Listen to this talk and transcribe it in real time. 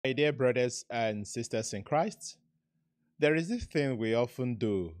My dear brothers and sisters in Christ, there is this thing we often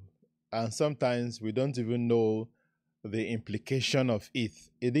do, and sometimes we don't even know the implication of it.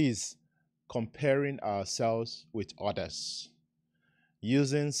 It is comparing ourselves with others,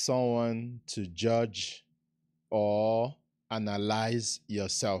 using someone to judge or analyze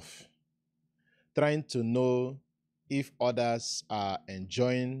yourself, trying to know if others are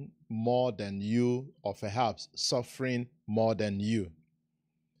enjoying more than you or perhaps suffering more than you.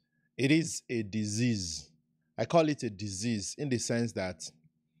 It is a disease. I call it a disease in the sense that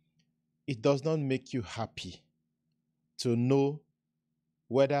it does not make you happy to know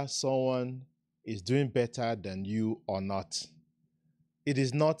whether someone is doing better than you or not. It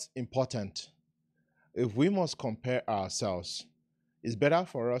is not important. If we must compare ourselves, it's better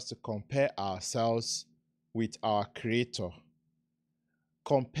for us to compare ourselves with our Creator.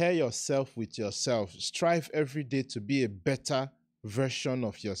 Compare yourself with yourself. Strive every day to be a better version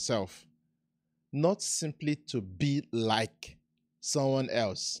of yourself, not simply to be like someone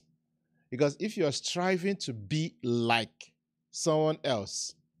else. Because if you are striving to be like someone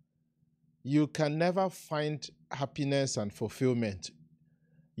else, you can never find happiness and fulfillment.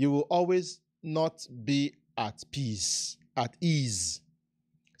 You will always not be at peace, at ease.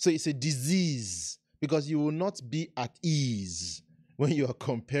 So it's a disease because you will not be at ease when you are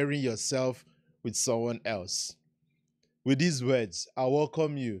comparing yourself with someone else. With these words, I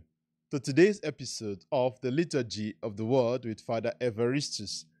welcome you to today's episode of the Liturgy of the Word with Father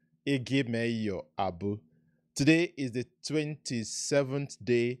Evaristus, Egemeyo Abu. Today is the 27th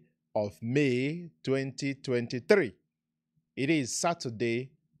day of May 2023. It is Saturday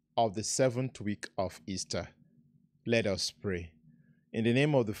of the 7th week of Easter. Let us pray. In the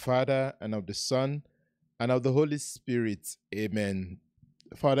name of the Father, and of the Son, and of the Holy Spirit. Amen.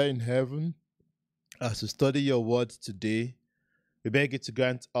 Father in heaven, as we study your word today, we beg you to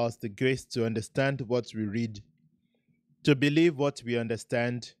grant us the grace to understand what we read, to believe what we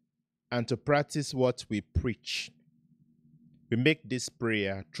understand, and to practice what we preach. We make this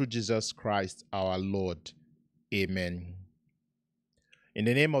prayer through Jesus Christ our Lord. Amen. In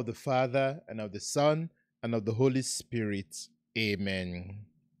the name of the Father, and of the Son, and of the Holy Spirit. Amen.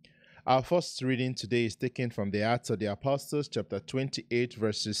 Our first reading today is taken from the Acts of the Apostles, chapter 28,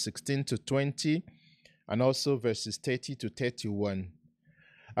 verses 16 to 20, and also verses 30 to 31.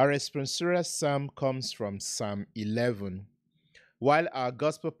 Our responsorial psalm comes from Psalm 11, while our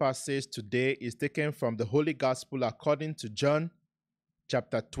gospel passage today is taken from the Holy Gospel according to John,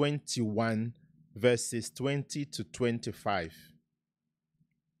 chapter 21, verses 20 to 25.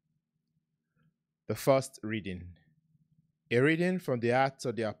 The first reading. A reading from the Acts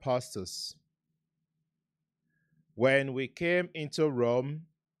of the Apostles. When we came into Rome,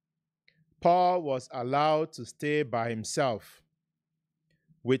 Paul was allowed to stay by himself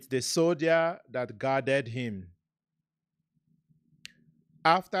with the soldier that guarded him.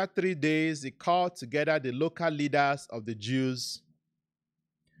 After 3 days, he called together the local leaders of the Jews,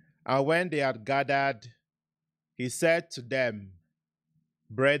 and when they had gathered, he said to them,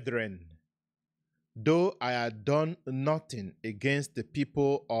 "Brethren, though I had done nothing against the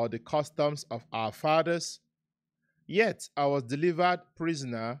people or the customs of our fathers, yet I was delivered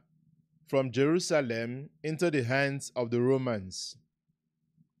prisoner from Jerusalem into the hands of the Romans.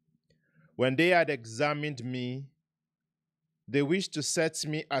 When they had examined me, they wished to set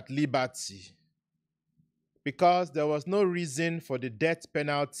me at liberty, because there was no reason for the death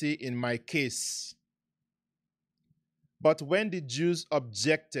penalty in my case. But when the Jews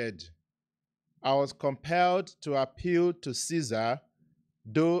objected, I was compelled to appeal to Caesar,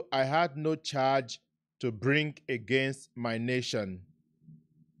 though I had no charge to bring against my nation.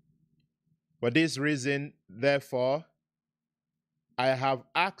 For this reason, therefore, I have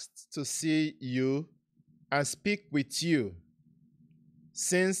asked to see you and speak with you,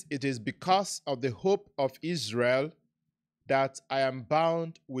 since it is because of the hope of Israel that I am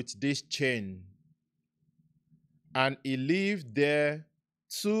bound with this chain." And he lived there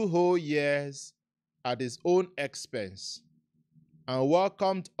 2 whole years at his own expense, and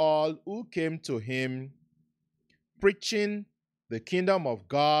welcomed all who came to him, preaching the kingdom of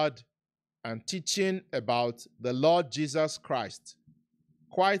God and teaching about the Lord Jesus Christ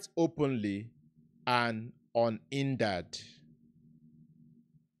quite openly and unhindered.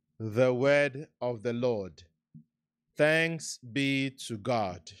 The word of the Lord. Thanks be to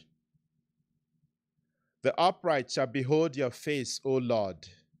God. The upright shall behold your face, O Lord.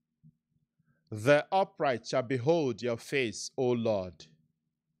 The upright shall behold your face, O Lord.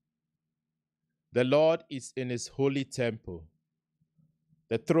 The Lord is in his holy temple.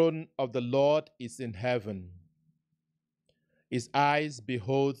 The throne of the Lord is in heaven. His eyes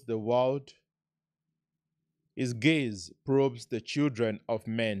behold the world. His gaze probes the children of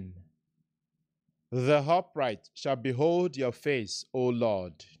men. The upright shall behold your face, O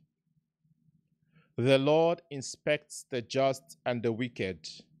Lord. The Lord inspects the just and the wicked.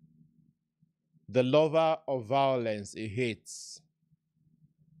 The lover of violence he hates.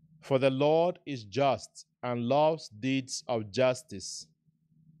 For the Lord is just and loves deeds of justice.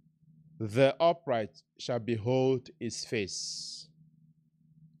 The upright shall behold his face.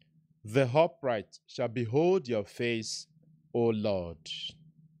 The upright shall behold your face, O Lord.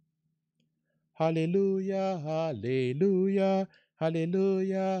 Hallelujah, hallelujah,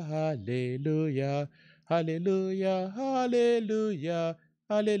 hallelujah, hallelujah, hallelujah, hallelujah,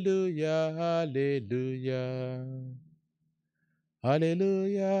 hallelujah, hallelujah.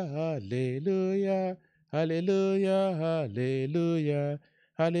 Hallelujah, hallelujah, hallelujah, hallelujah,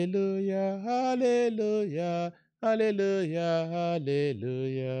 hallelujah, hallelujah, hallelujah,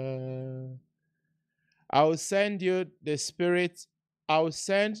 hallelujah. I will send you the Spirit. I will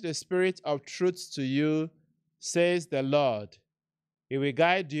send the Spirit of truth to you, says the Lord. He will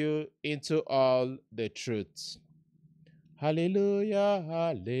guide you into all the truth. Hallelujah,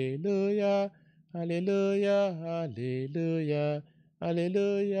 hallelujah, hallelujah, hallelujah,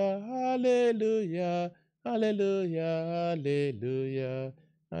 hallelujah, hallelujah, hallelujah, hallelujah,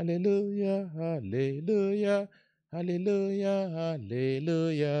 hallelujah, hallelujah,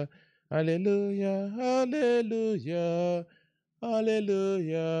 hallelujah, hallelujah, hallelujah, hallelujah,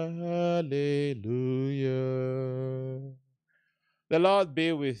 hallelujah, hallelujah. The Lord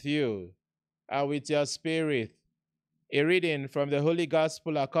be with you and with your spirit. A reading from the Holy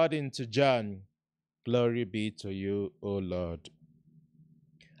Gospel according to John. Glory be to you, O Lord.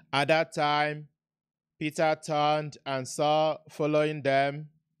 At that time, Peter turned and saw following them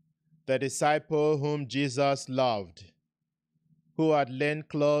the disciple whom Jesus loved, who had lain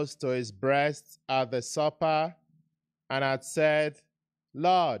close to his breast at the supper and had said,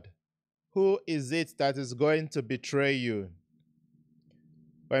 Lord, who is it that is going to betray you?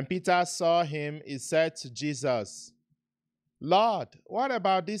 When Peter saw him, he said to Jesus, Lord, what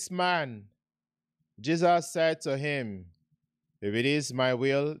about this man? Jesus said to him, If it is my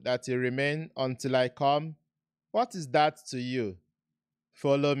will that he remain until I come, what is that to you?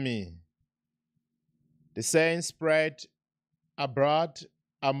 Follow me. The saying spread abroad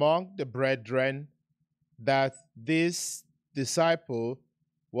among the brethren that this disciple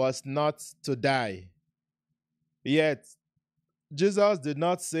was not to die. Yet Jesus did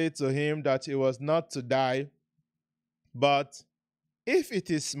not say to him that he was not to die, but if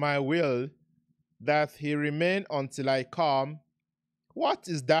it is my will that he remain until I come, what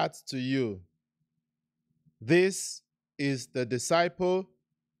is that to you? This is the disciple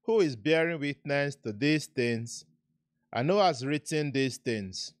who is bearing witness to these things and who has written these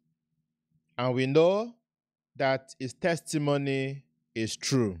things. And we know that his testimony is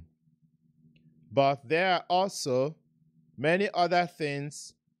true. But there are also many other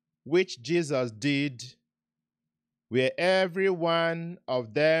things which Jesus did, were every one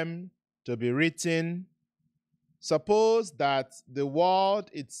of them to be written. Suppose that the world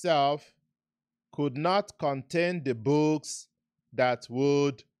itself could not contain the books that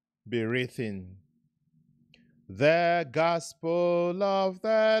would be written. The gospel of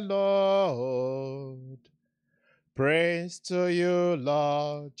the Lord. Praise to you,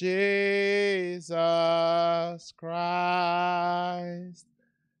 Lord Jesus Christ.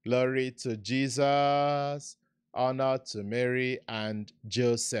 Glory to Jesus. Honor to Mary and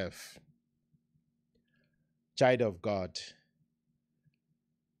Joseph. Child of God,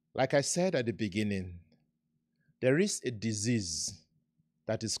 like I said at the beginning, there is a disease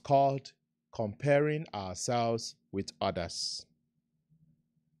that is called comparing ourselves with others,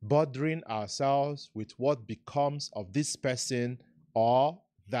 bothering ourselves with what becomes of this person or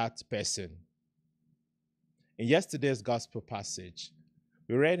that person. In yesterday's gospel passage,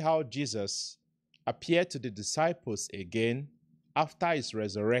 we read how Jesus appeared to the disciples again after his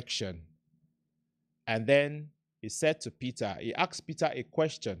resurrection. And then he said to Peter, he asked Peter a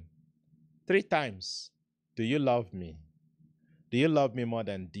question 3 times. Do you love me? Do you love me more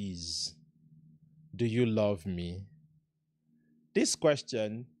than these? Do you love me? This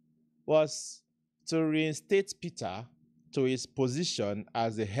question was to reinstate Peter to his position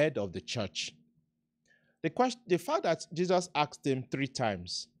as the head of the church. The fact that Jesus asked him 3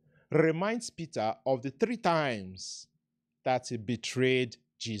 times reminds Peter of the 3 times that he betrayed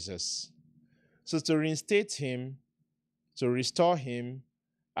Jesus. So to reinstate him, to restore him,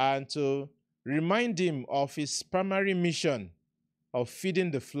 and to remind him of his primary mission of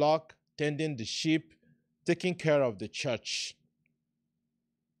feeding the flock, tending the sheep, taking care of the church.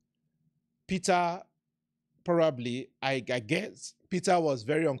 Peter, probably, I guess, Peter was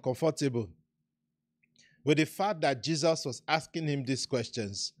very uncomfortable with the fact that Jesus was asking him these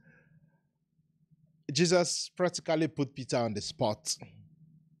questions. Jesus practically put Peter on the spot.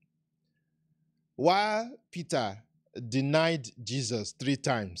 While Peter denied Jesus 3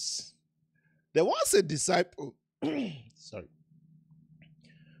 times, there was a disciple, sorry,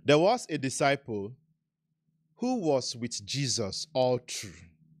 there was a disciple who was with Jesus all through.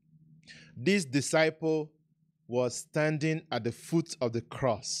 This disciple was standing at the foot of the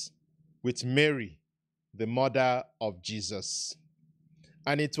cross with Mary, the mother of Jesus.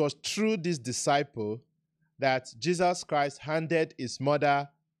 And it was through this disciple that Jesus Christ handed his mother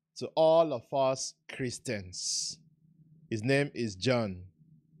to all of us Christians. His name is John.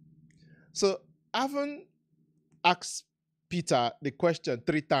 So, having asked Peter the question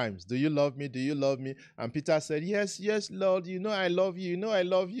 3 times, do you love me? Do you love me? And Peter said, yes, yes, Lord, you know I love you. You know I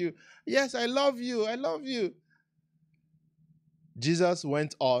love you. Yes, I love you. I love you. Jesus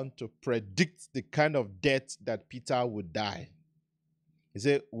went on to predict the kind of death that Peter would die. He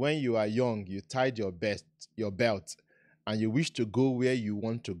said, when you are young, you tied your belt, and you wish to go where you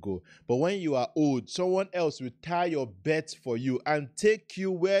want to go. But when you are old, someone else will tie your belt for you and take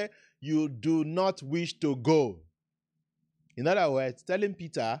you where you do not wish to go. In other words, telling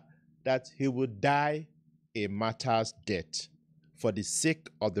Peter that he would die a martyr's death for the sake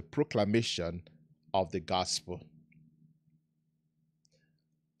of the proclamation of the gospel.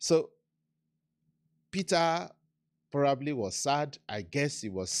 So, Peter probably was sad. I guess he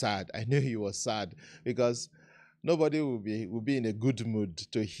was sad. I know he was sad because nobody will be in a good mood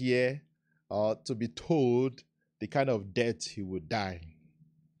to hear or to be told the kind of death he would die.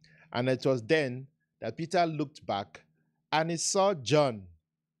 And it was then that Peter looked back and he saw John,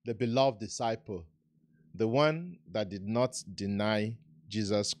 the beloved disciple, the one that did not deny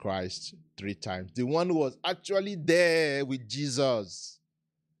Jesus Christ 3 times, the one who was actually there with Jesus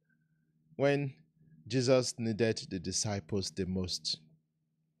when Jesus needed the disciples the most.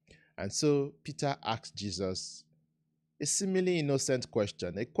 And so Peter asked Jesus a seemingly innocent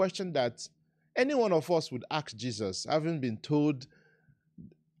question, a question that any one of us would ask Jesus, having been told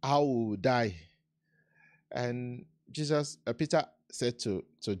how we will die. And Peter said to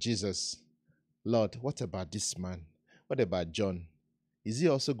Jesus, Lord, what about this man? What about John? Is he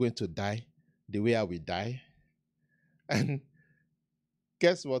also going to die the way I will die? And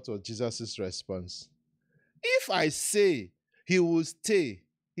guess what was Jesus' response? If I say he will stay,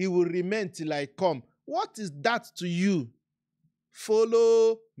 he will remain till I come, what is that to you?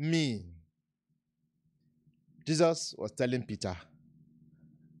 Follow me. Jesus was telling Peter,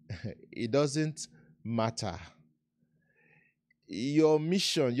 it doesn't matter. Your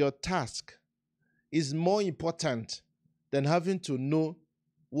mission, your task is more important than having to know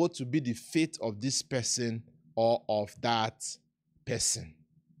what will be the fate of this person or of that person.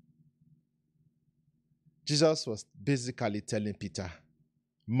 Jesus was basically telling Peter,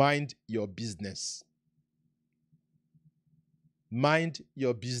 mind your business. Mind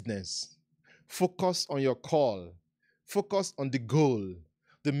your business. Focus on your call. Focus on the goal,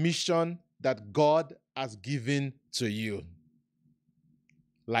 the mission that God has given to you.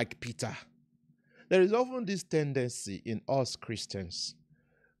 Like Peter, there is often this tendency in us Christians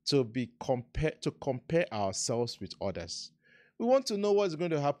to compare ourselves with others. We want to know what's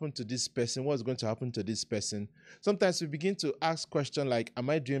going to happen to this person, what's going to happen to this person. Sometimes we begin to ask questions like, am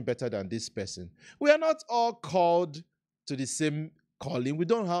I doing better than this person? We are not all called to the same calling. We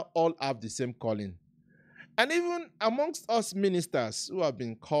don't all have the same calling. And even amongst us ministers who have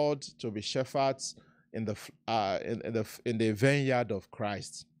been called to be shepherds in the vineyard of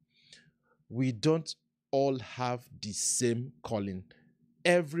Christ, we don't all have the same calling.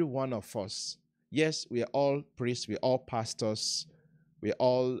 Every one of us. Yes, we are all priests, we are all pastors, we are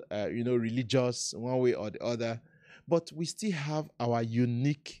all religious one way or the other, but we still have our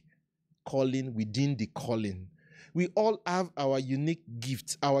unique calling within the calling. We all have our unique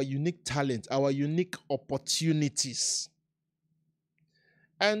gifts, our unique talent, our unique opportunities.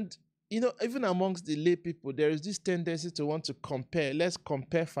 And even amongst the lay people, there is this tendency to want to compare. Let's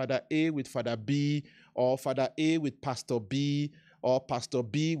compare Father A with Father B, or Father A with Pastor B, or Pastor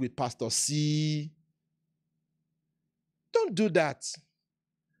B with Pastor C. Don't do that.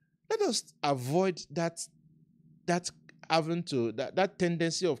 Let us avoid that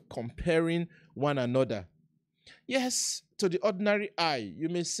tendency of comparing one another. Yes, to the ordinary eye, you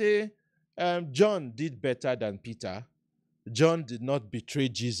may say, John did better than Peter. John did not betray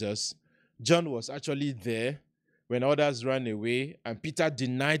Jesus. John was actually there when others ran away, and Peter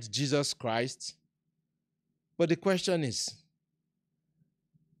denied Jesus Christ. But the question is,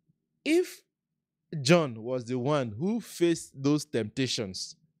 If John was the one who faced those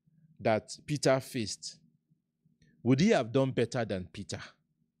temptations that Peter faced, would he have done better than Peter?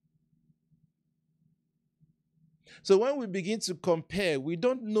 So when we begin to compare, we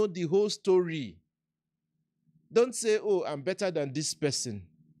don't know the whole story. Don't say, oh, I'm better than this person.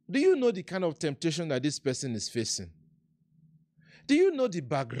 Do you know the kind of temptation that this person is facing? Do you know the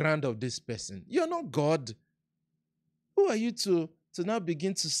background of this person? You're not God. Who are you to now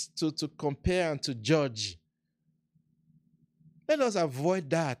begin to compare and to judge? Let us avoid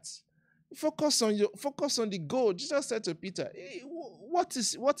that. Focus on the goal. Jesus said to Peter, what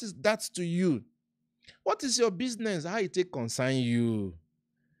is that to you? What is your business? How it take concern you?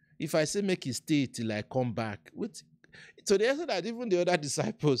 If I say make it stay till I come back. So they said that even the other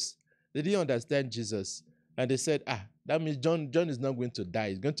disciples, they didn't understand Jesus. And they said, that means John is not going to die.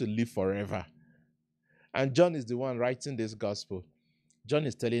 He's going to live forever. And John is the one writing this gospel. John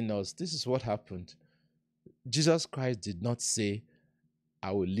is telling us, this is what happened. Jesus Christ did not say,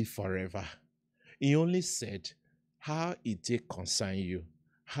 I will live forever. He only said, how it take concern you?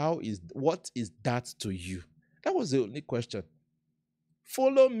 What is that to you? That was the only question.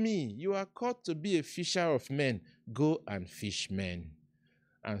 Follow me. You are called to be a fisher of men. Go and fish men.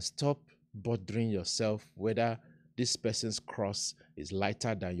 And stop bothering yourself whether this person's cross is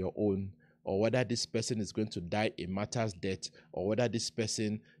lighter than your own, or whether this person is going to die a martyr's death, or whether this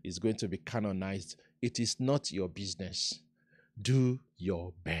person is going to be canonized. It is not your business. Do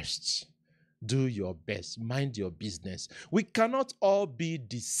your best. Do your best. Mind your business. We cannot all be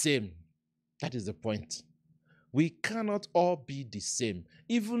the same. That is the point. We cannot all be the same.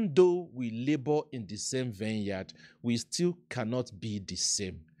 Even though we labor in the same vineyard, we still cannot be the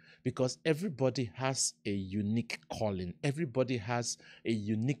same. Because everybody has a unique calling. Everybody has a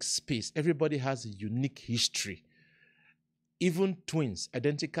unique space. Everybody has a unique history. Even twins,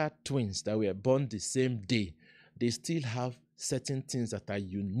 identical twins that were born the same day, they still have certain things that are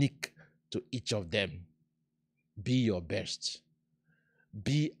unique to each of them. Be your best.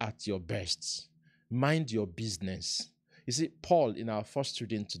 Be at your best. Mind your business. You see, Paul, in our first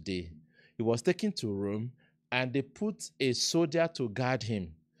reading today, he was taken to Rome and they put a soldier to guard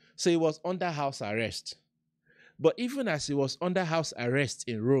him. So he was under house arrest. But even as he was under house arrest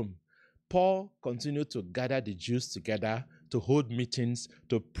in Rome, Paul continued to gather the Jews together to hold meetings,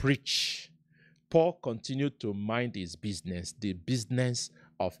 to preach. Paul continued to mind his business, the business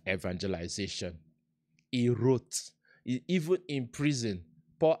of evangelization. He wrote. Even in prison,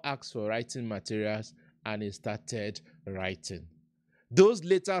 Paul asked for writing materials and he started writing. Those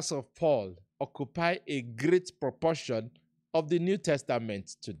letters of Paul occupy a great proportion of the New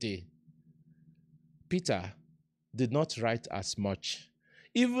Testament today. Peter did not write as much.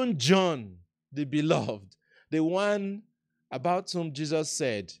 Even John, the beloved, the one about whom Jesus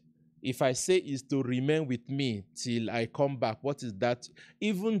said, if I say is to remain with me till I come back, what is that?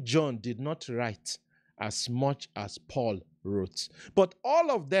 Even John did not write as much as Paul wrote. But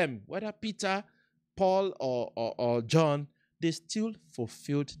all of them, whether Peter, Paul, or John, they still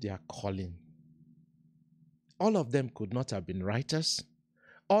fulfilled their calling. All of them could not have been writers.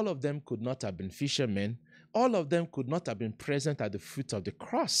 All of them could not have been fishermen. All of them could not have been present at the foot of the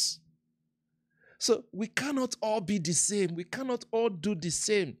cross. So we cannot all be the same. We cannot all do the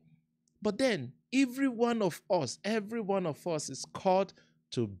same. But then, every one of us is called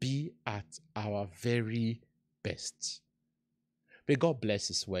to be at our very best. May God bless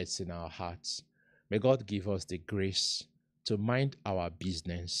his words in our hearts. May God give us the grace to mind our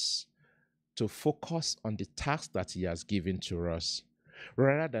business, to focus on the task that he has given to us,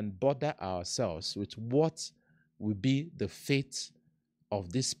 rather than bother ourselves with what will be the fate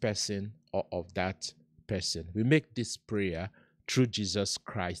of this person or of that person. We make this prayer through Jesus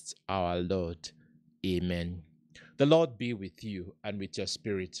Christ our Lord. Amen. The Lord be with you and with your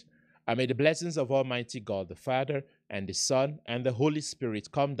spirit. And may the blessings of Almighty God, the Father, and the Son, and the Holy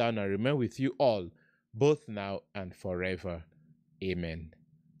Spirit come down and remain with you all, both now and forever. Amen.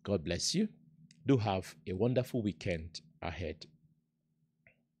 God bless you. Do have a wonderful weekend ahead.